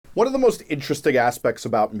One of the most interesting aspects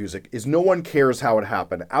about music is no one cares how it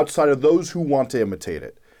happened outside of those who want to imitate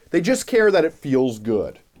it. They just care that it feels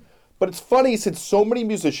good. But it's funny since so many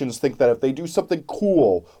musicians think that if they do something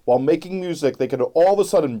cool while making music, they can all of a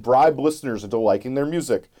sudden bribe listeners into liking their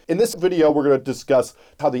music. In this video, we're going to discuss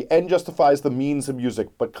how the end justifies the means in music,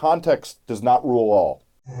 but context does not rule all.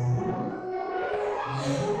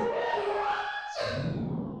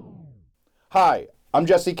 Hi, I'm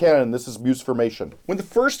Jesse Cannon, and this is Musformation. When the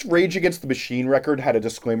first Rage Against the Machine record had a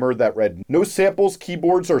disclaimer that read, "No samples,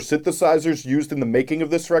 keyboards, or synthesizers used in the making of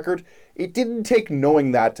this record," it didn't take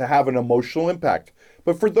knowing that to have an emotional impact.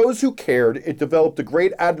 But for those who cared, it developed a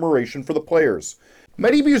great admiration for the players.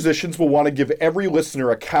 Many musicians will want to give every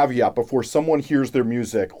listener a caveat before someone hears their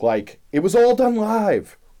music, like, "It was all done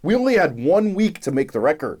live. We only had 1 week to make the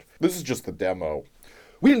record. This is just the demo.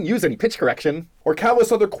 We didn't use any pitch correction," or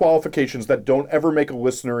countless other qualifications that don't ever make a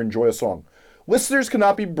listener enjoy a song. Listeners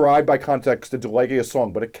cannot be bribed by context into liking a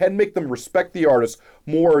song, but it can make them respect the artist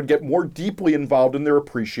more and get more deeply involved in their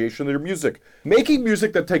appreciation of their music. Making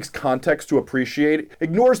music that takes context to appreciate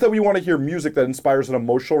ignores that we want to hear music that inspires an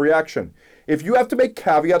emotional reaction. If you have to make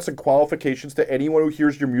caveats and qualifications to anyone who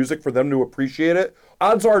hears your music for them to appreciate it,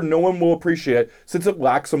 odds are no one will appreciate it since it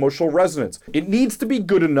lacks emotional resonance. It needs to be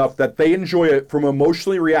good enough that they enjoy it from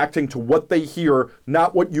emotionally reacting to what they hear,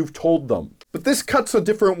 not what you've told them. But this cuts a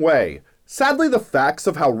different way. Sadly, the facts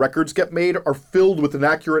of how records get made are filled with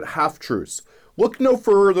inaccurate half-truths. Look no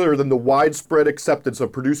further than the widespread acceptance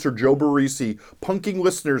of producer Joe Barresi punking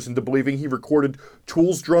listeners into believing he recorded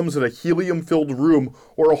Tool's drums in a helium-filled room,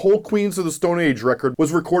 or a whole Queens of the Stone Age record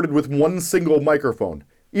was recorded with one single microphone,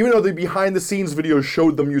 even though the behind-the-scenes videos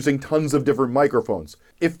showed them using tons of different microphones.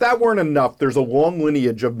 If that weren't enough, there's a long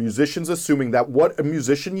lineage of musicians assuming that what a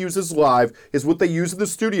musician uses live is what they use in the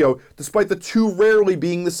studio, despite the two rarely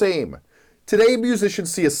being the same. Today,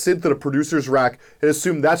 musicians see a synth in a producer's rack and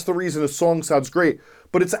assume that's the reason a song sounds great,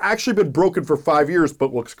 but it's actually been broken for 5 years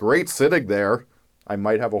but looks great sitting there. I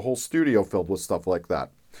might have a whole studio filled with stuff like that.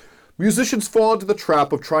 Musicians fall into the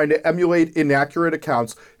trap of trying to emulate inaccurate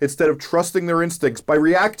accounts instead of trusting their instincts by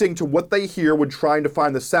reacting to what they hear when trying to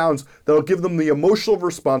find the sounds that'll give them the emotional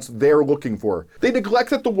response they're looking for. They neglect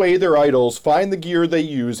that the way their idols find the gear they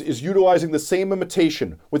use is utilizing the same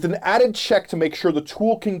imitation, with an added check to make sure the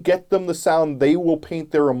tool can get them the sound they will paint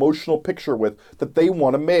their emotional picture with that they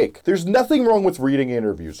want to make. There's nothing wrong with reading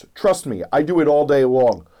interviews. Trust me, I do it all day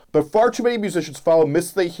long. But far too many musicians follow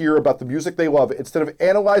myths they hear about the music they love instead of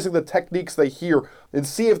analyzing the techniques they hear and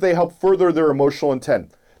see if they help further their emotional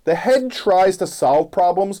intent. The head tries to solve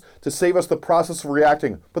problems to save us the process of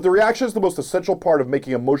reacting, but the reaction is the most essential part of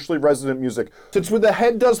making emotionally resonant music. Since when the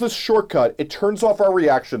head does this shortcut, it turns off our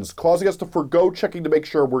reactions, causing us to forgo checking to make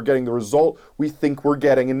sure we're getting the result we think we're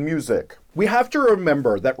getting in music. We have to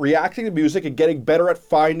remember that reacting to music and getting better at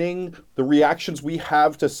finding the reactions we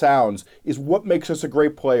have to sounds is what makes us a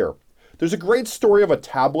great player. There's a great story of a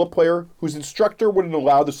tabla player whose instructor wouldn't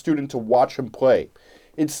allow the student to watch him play.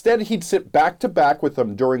 Instead, he'd sit back to back with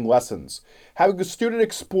them during lessons, having the student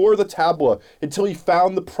explore the tabla until he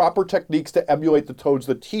found the proper techniques to emulate the tones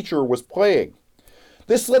the teacher was playing.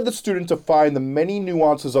 This led the student to find the many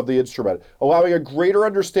nuances of the instrument, allowing a greater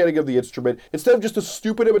understanding of the instrument instead of just a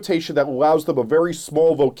stupid imitation that allows them a very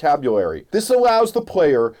small vocabulary. This allows the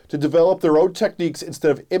player to develop their own techniques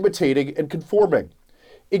instead of imitating and conforming.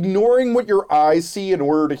 Ignoring what your eyes see in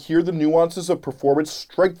order to hear the nuances of performance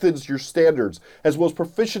strengthens your standards, as well as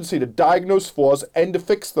proficiency to diagnose flaws and to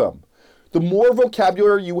fix them. The more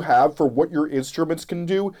vocabulary you have for what your instruments can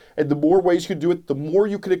do, and the more ways you do it, the more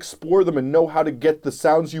you can explore them and know how to get the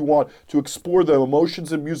sounds you want to explore the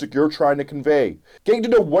emotions and music you're trying to convey. Getting to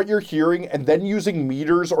know what you're hearing and then using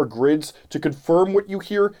meters or grids to confirm what you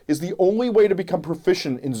hear is the only way to become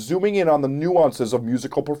proficient in zooming in on the nuances of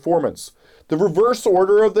musical performance. The reverse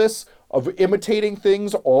order of this, of imitating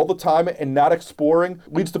things all the time and not exploring,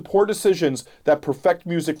 leads to poor decisions that perfect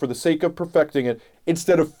music for the sake of perfecting it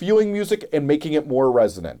instead of feeling music and making it more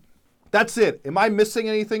resonant. That's it. Am I missing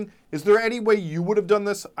anything? Is there any way you would have done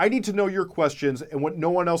this? I need to know your questions and what no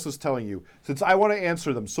one else is telling you, since I want to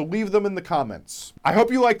answer them, so leave them in the comments. I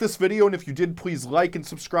hope you liked this video, and if you did, please like and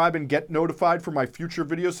subscribe and get notified for my future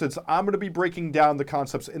videos, since I'm going to be breaking down the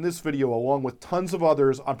concepts in this video along with tons of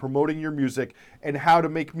others on promoting your music and how to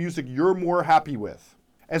make music you're more happy with.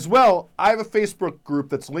 As well, I have a Facebook group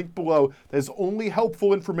that's linked below that is only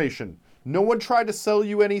helpful information. No one tried to sell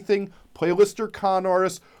you anything, playlist or con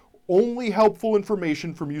artists, only helpful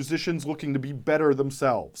information for musicians looking to be better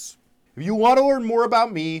themselves. If you want to learn more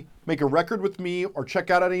about me, make a record with me, or check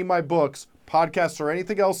out any of my books, podcasts, or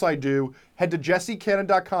anything else I do, head to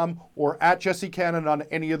jessecannon.com or at jessecannon on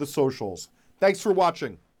any of the socials. Thanks for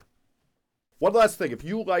watching. One last thing, if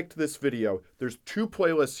you liked this video, there's 2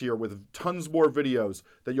 playlists here with tons more videos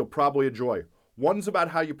that you'll probably enjoy. One's about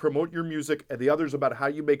how you promote your music, and the other's about how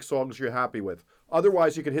you make songs you're happy with.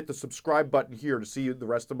 Otherwise, you can hit the subscribe button here to see the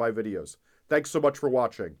rest of my videos. Thanks so much for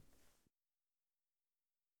watching.